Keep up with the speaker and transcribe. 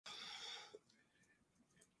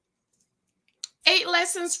8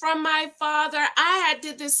 lessons from my father. I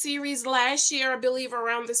did this series last year, I believe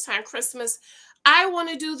around this time, Christmas. I want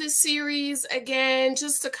to do this series again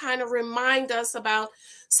just to kind of remind us about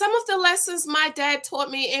some of the lessons my dad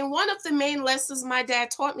taught me. And one of the main lessons my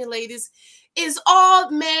dad taught me, ladies, is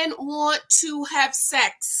all men want to have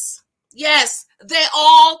sex. Yes, they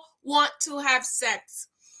all want to have sex.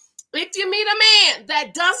 If you meet a man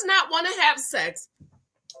that does not want to have sex,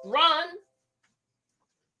 run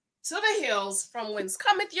to the hills from whence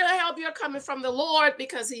cometh your help. You're coming from the Lord,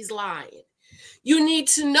 because he's lying. You need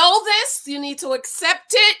to know this. You need to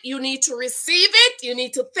accept it. You need to receive it. You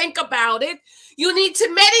need to think about it. You need to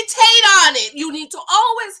meditate on it. You need to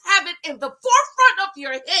always have it in the forefront of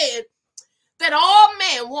your head that all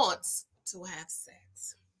man wants to have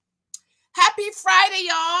sex. Happy Friday,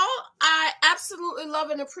 y'all. I absolutely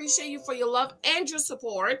love and appreciate you for your love and your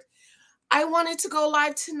support. I wanted to go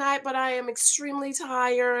live tonight, but I am extremely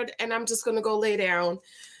tired, and I'm just going to go lay down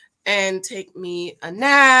and take me a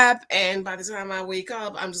nap. And by the time I wake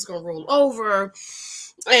up, I'm just going to roll over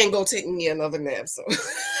and go take me another nap. So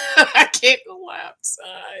I can't go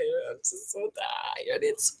outside. I'm just so tired.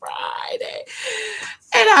 It's Friday,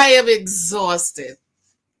 and I am exhausted.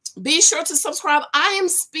 Be sure to subscribe. I am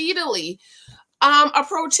speedily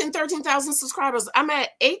approaching 13,000 subscribers. I'm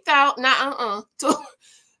at 8,000,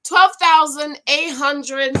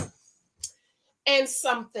 12,800 and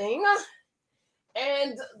something.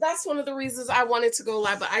 And that's one of the reasons I wanted to go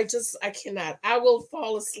live, but I cannot. I will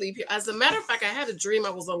fall asleep here. As a matter of fact, I had a dream I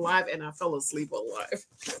was alive and I fell asleep alive.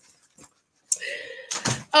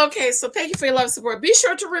 Okay, so thank you for your love and support. Be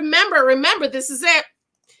sure to remember, this is it.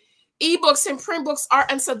 Ebooks and print books are,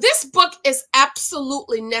 and so this book is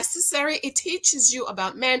absolutely necessary. It teaches you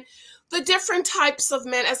about men, the different types of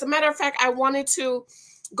men. As a matter of fact, I wanted to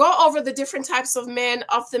go over the different types of men,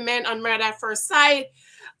 unmarried at first sight.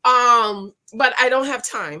 But I don't have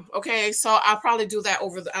time. Okay. So I'll probably do that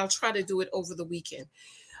I'll try to do it over the weekend.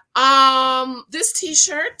 This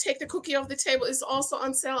t-shirt, Take the Cookie Off the Table, is also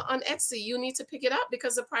on sale on Etsy. You need to pick it up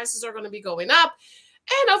because the prices are going to be going up.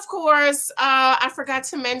 And of course, I forgot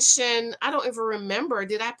to mention, I don't even remember.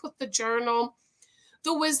 Did I put the journal,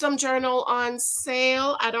 the Wisdom Journal, on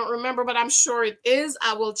sale? I don't remember, but I'm sure it is.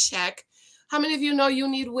 I will check. How many of you know you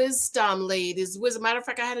need wisdom, ladies? Wisdom. Matter of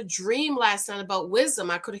fact, I had a dream last night about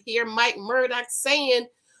wisdom. I could hear Mike Murdoch saying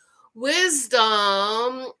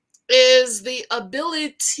wisdom is the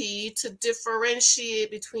ability to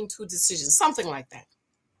differentiate between two decisions, something like that.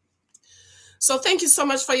 So thank you so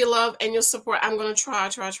much for your love and your support. I'm going to try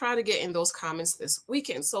to get in those comments this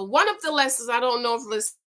weekend. So one of the lessons, I don't know if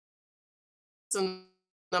lesson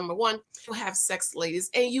number 1, you have sex,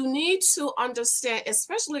 ladies, and you need to understand,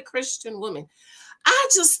 especially Christian women. I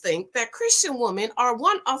just think that Christian women are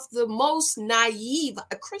one of the most naive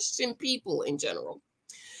Christian people in general.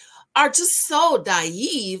 Are just so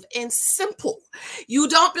naive and simple. You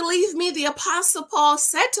don't believe me? The Apostle Paul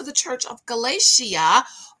said to the church of Galatia,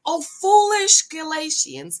 "Oh, foolish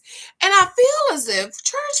Galatians." And I feel as if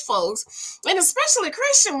church folks, and especially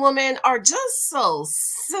Christian women, are just so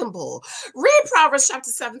simple. Read Proverbs chapter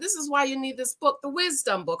 7. This is why you need this book, the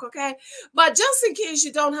wisdom book, okay? But just in case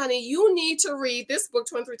you don't, honey, you need to read this book,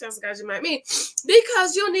 23 Times Guys You Might Meet,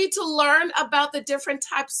 because you need to learn about the different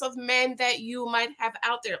types of men that you might have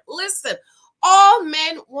out there. Listen, all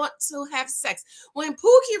men want to have sex. When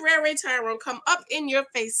Pookie Ray Tyrone come up in your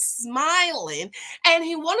face smiling and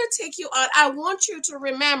he want to take you out, I want you to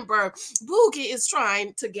remember Pookie is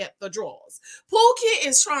trying to get the draws. Pookie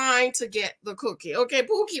is trying to get the cookie. Okay,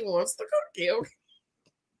 Pookie wants the cookie. Okay.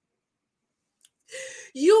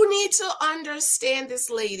 You need to understand this,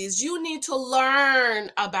 ladies. You need to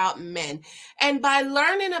learn about men. And by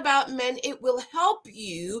learning about men, it will help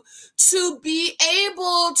you to be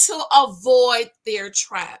able to avoid their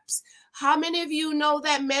traps. How many of you know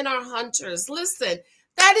that men are hunters? Listen,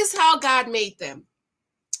 that is how God made them.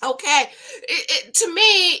 Okay. To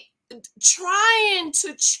me, trying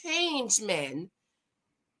to change men,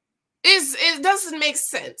 it doesn't make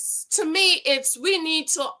sense. To me, we need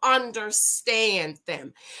to understand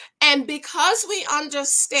them. And because we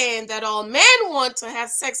understand that all men want to have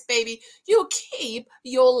sex, baby, you keep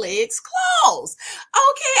your legs closed.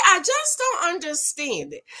 Okay, I just don't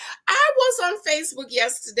understand it. I was on Facebook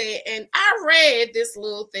yesterday and I read this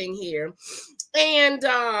little thing here. And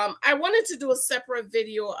I wanted to do a separate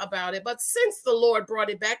video about it. But since the Lord brought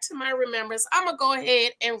it back to my remembrance, I'm going to go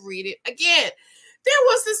ahead and read it again. There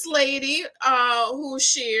was this lady who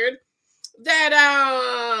shared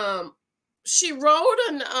that she wrote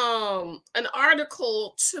an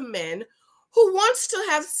article to men who wants to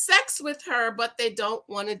have sex with her, but they don't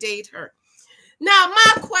want to date her. Now,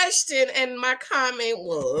 my question and my comment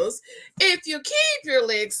was, if you keep your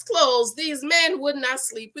legs closed, these men would not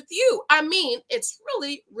sleep with you. I mean, it's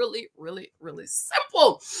really, really, really, really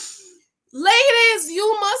simple. Ladies,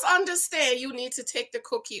 you must understand you need to take the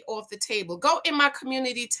cookie off the table. Go in my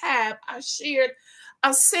community tab. I shared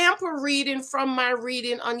a sample reading from my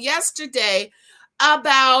reading on yesterday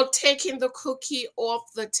about taking the cookie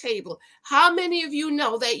off the table. How many of you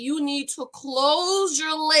know that you need to close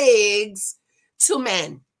your legs to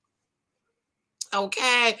men?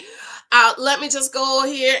 Okay. Let me just go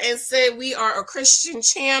here and say we are a Christian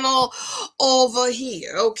channel over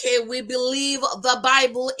here. Okay. We believe the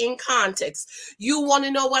Bible in context. You want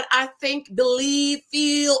to know what I think, believe,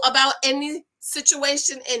 feel about any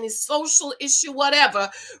situation, any social issue, whatever,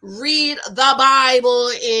 read the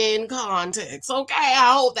Bible in context. Okay.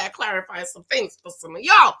 I hope that clarifies some things for some of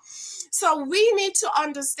y'all. So we need to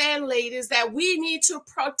understand, ladies, that we need to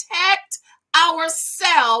protect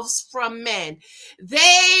ourselves from men.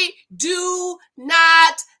 They do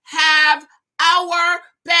not have our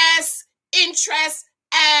best interest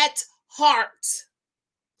at heart.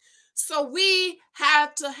 So we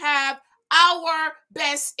have to have our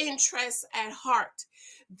best interests at heart.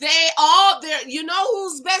 You know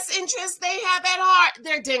whose best interest they have at heart?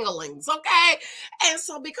 Their dinglings, okay? And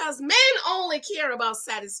so because men only care about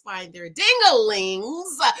satisfying their dinglings,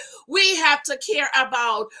 we have to care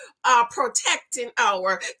about protecting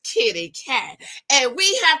our kitty cat. And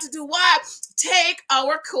we have to do what? Take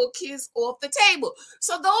our cookies off the table.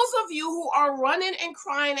 So those of you who are running and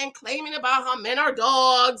crying and claiming about how men are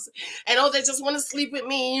dogs and oh, they just want to sleep with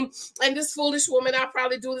me, and this foolish woman, I'll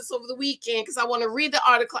probably do this over the weekend because I want to read the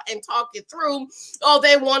article and talk it through. Oh,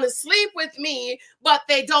 they want to sleep with me, but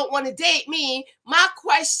they don't want to date me. My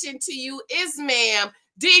question to you is, ma'am,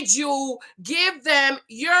 did you give them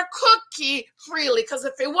your cookie freely? Because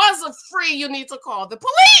if it wasn't free, you need to call the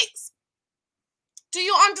police. Do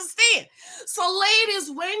you understand? So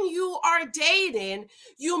ladies, when you are dating,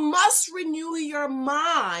 you must renew your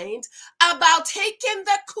mind about taking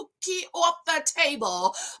the cookie off the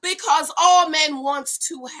table, because all men want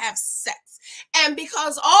to have sex. And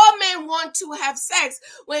because all men want to have sex,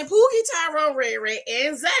 when Pookie, Tyrone, Ray Ray,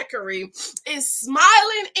 and Zachary is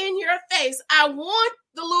smiling in your face, I want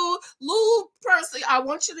the little person, I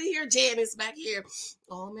want you to hear Janice back here.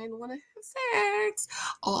 All men want to have sex.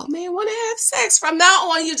 All men want to have sex. From now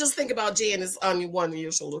on, you just think about Janice on one of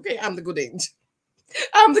your shoulder. Okay, I'm the good angel.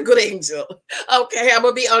 I'm the good angel. Okay, I'm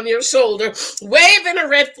going to be on your shoulder, waving a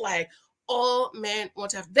red flag. All men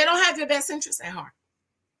want to have, they don't have your best interest at heart.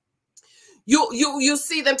 You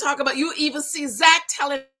see them talk about, you even see Zach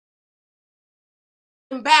telling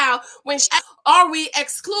Bow when she asked, are we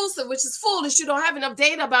exclusive, which is foolish. You don't have enough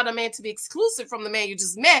data about a man to be exclusive from the man you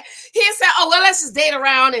just met. He said, oh, well, let's just date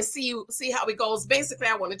around and see how it goes. Basically,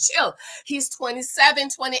 I want to chill. He's 27,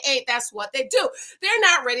 28. That's what they do. They're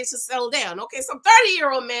not ready to settle down. Okay, some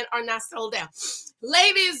 30-year-old men are not settled down.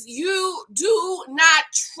 Ladies, you do not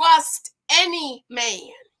trust any man.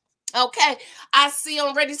 Okay, I see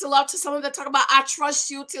on Ready to Love to someone that talk about, I trust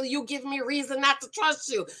you till you give me reason not to trust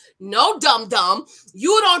you. No, dumb.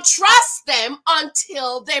 You don't trust them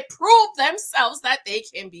until they prove themselves that they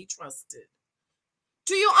can be trusted.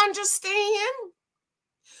 Do you understand?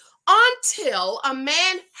 Until a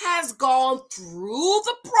man has gone through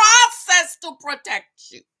the process to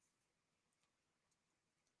protect you.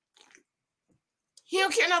 He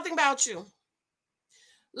don't care nothing about you.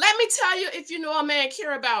 Let me tell you, if you know a man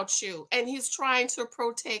care about you and he's trying to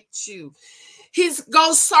protect you, he's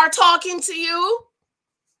going to start talking to you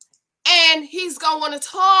and he's going to want to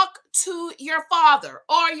talk to your father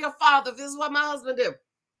or your father. This is what my husband did.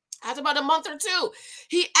 After about a month or two,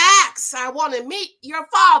 he asks, I want to meet your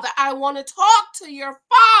father. I want to talk to your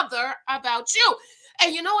father about you.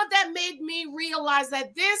 And you know what? That made me realize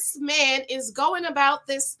that this man is going about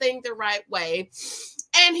this thing the right way.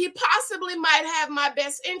 And he possibly might have my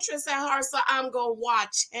best interest at heart, so I'm going to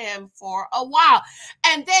watch him for a while.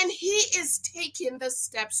 And then he is taking the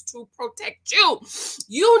steps to protect you.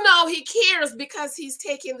 You know he cares because he's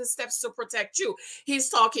taking the steps to protect you. He's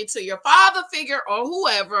talking to your father figure or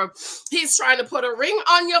whoever. He's trying to put a ring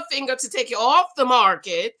on your finger to take you off the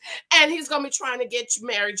market. And he's going to be trying to get you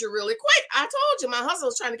married really quick. I told you my husband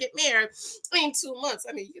was trying to get married in 2 months.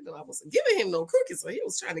 I mean, you know, I wasn't giving him no cookies, so he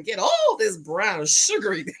was trying to get all this brown sugar.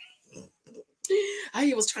 He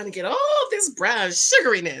was trying to get all this brown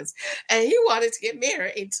sugariness, and he wanted to get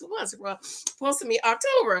married in 2 months. Well, supposed to be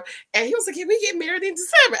October, and he was like, "Can we get married in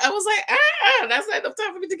December?" I was like, "That's not enough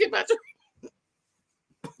time for me to get my."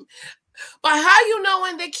 But how you know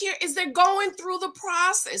when they care is they're going through the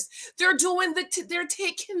process. They're doing they're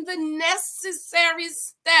taking the necessary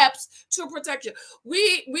steps to protect you.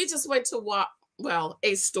 We just went to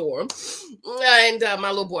a store, and my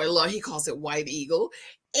little boy, he calls it White Eagle,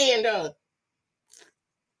 and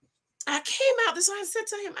I came out this way and said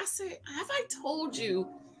to him, I said, have I told you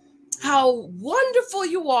how wonderful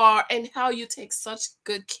you are and how you take such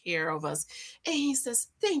good care of us? And he says,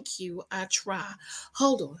 thank you, I try.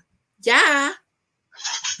 Hold on. Yeah.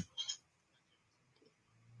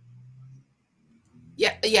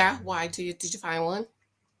 Yeah. Why? Did you find one?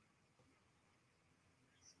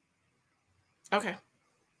 Okay.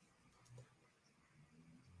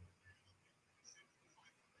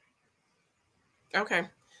 Okay.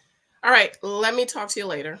 All right. Let me talk to you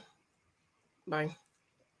later. Bye.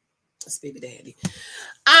 That's baby daddy.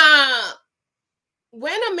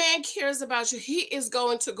 When a man cares about you, he is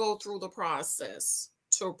going to go through the process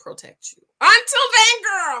to protect you. Until then,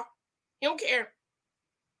 girl, he don't care.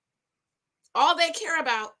 All they care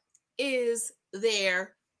about is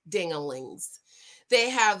their dingalings. They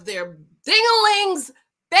have their dingalings'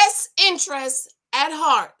 best interests at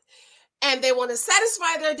heart, and they want to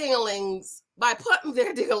satisfy their dingalings by putting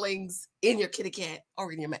their dingalings in your kitty cat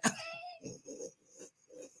or in your mouth.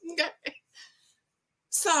 Okay.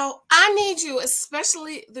 So I need you,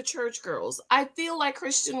 especially the church girls. I feel like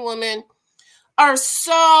Christian women are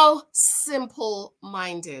so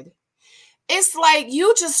simple-minded. It's like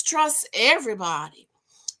you just trust everybody.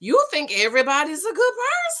 You think everybody's a good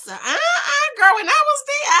person. Girl, when I was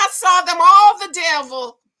there, I saw them all the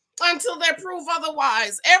devil until they prove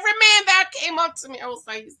otherwise. Every man that came up to me, I was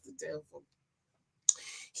like, he's the devil.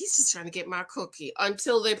 He's just trying to get my cookie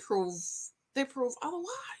until they prove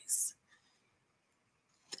otherwise.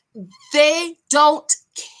 They don't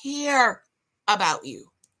care about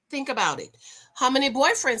you. Think about it. How many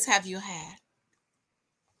boyfriends have you had?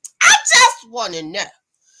 I just want to know.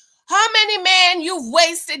 How many men you've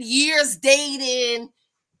wasted years dating?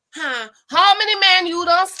 Huh? How many men you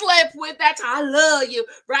done slept with that I love you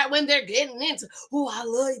right when they're getting into, oh, I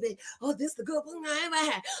love you, baby. Oh, this the good one I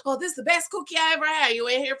ever had. Oh, this the best cookie I ever had. You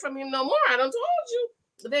ain't hear from him no more. I done told you.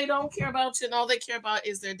 They don't care about you, and all they care about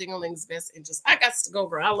is their dingling's best interest. I got to go,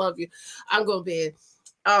 girl. I love you. I'm going to bed.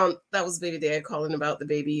 That was baby dad calling about the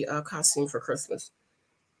baby costume for Christmas.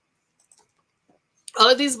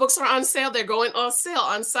 All of these books are on sale. They're going on sale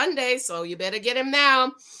on Sunday, so you better get them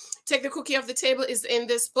now. Take the Cookie Off the Table is in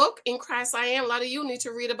this book, In Christ I Am. A lot of you need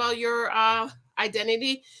to read about your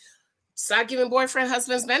identity. Start giving boyfriend,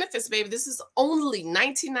 husbands benefits, baby. This is only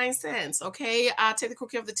 99 cents, okay? Take the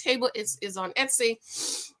Cookie Off the Table is on Etsy.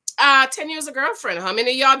 10 years of girlfriend. How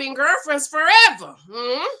many of y'all been girlfriends forever?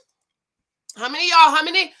 How many of y'all,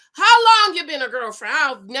 how long you been a girlfriend?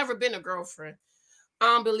 I've never been a girlfriend. I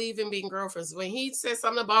don't believe in being girlfriends. When he said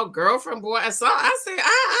something about girlfriend, boy, I said,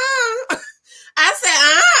 I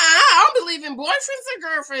don't believe in boyfriends and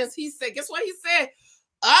girlfriends. He said, guess what he said?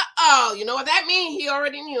 You know what that means? He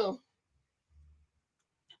already knew.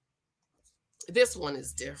 This one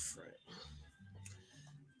is different.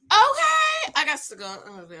 Okay, I got to go.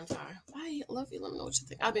 I'm sorry. Bye. Love you. Let me know what you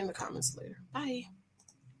think. I'll be in the comments later. Bye.